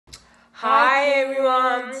Hi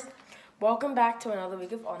everyone! Welcome back to another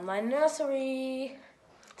week of online nursery.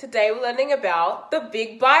 Today we're learning about the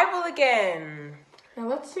big Bible again. Now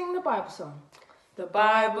let's sing the Bible song. The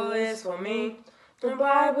Bible is for me, the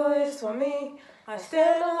Bible is for me. I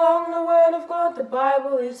stand along the word of God, the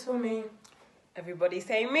Bible is for me. Everybody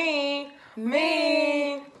say me,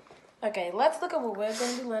 me. Okay, let's look at what we're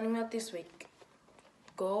going to be learning about this week.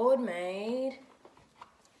 God made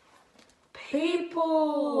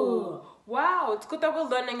people. Wow, it's good that we're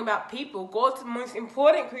learning about people, God's most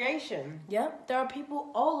important creation. Yeah, there are people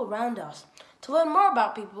all around us. To learn more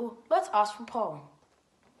about people, let's ask for Paul.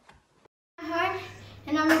 I'm home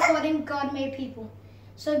and I'm recording God made people.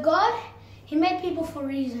 So God, He made people for a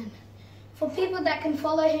reason. For people that can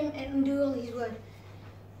follow Him and do all His word.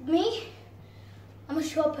 Me, I'm a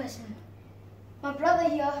short person. My brother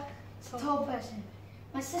here is a tall person.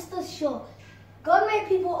 My sister's short. God made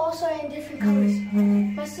people also in different colors.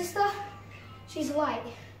 My sister, she's light.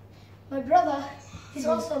 My brother, he's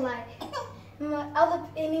also light.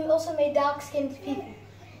 And He also made dark-skinned people.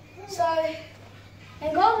 So,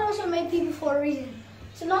 and God also made people for a reason.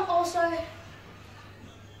 To not also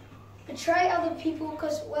betray other people,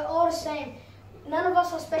 because we're all the same. None of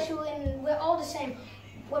us are special, and we're all the same.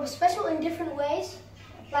 We're special in different ways.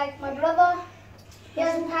 Like my brother, he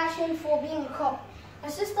has a passion for being a cop. My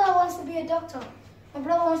sister wants to be a doctor. My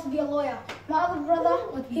brother wants to be a lawyer. My other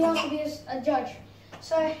brother, he wants to be a judge.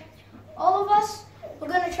 So all of us, we're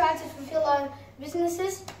going to try to fulfill our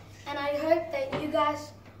businesses, and I hope that you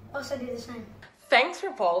guys also do the same. Thanks for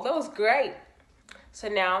Paul, that was great. So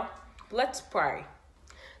now, let's pray.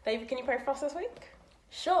 David, can you pray for us this week?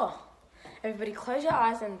 Sure. Everybody close your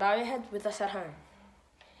eyes and bow your heads with us at home.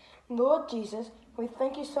 Lord Jesus, we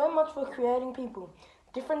thank you so much for creating people.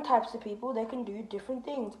 Different types of people, they can do different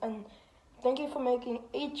things. And thank you for making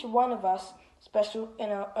each one of us special in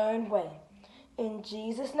our own way. In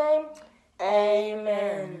Jesus' name,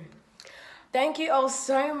 amen. Thank you all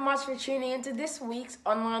so much for tuning into this week's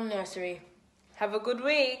online nursery. Have a good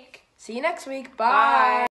week. See you next week. Bye.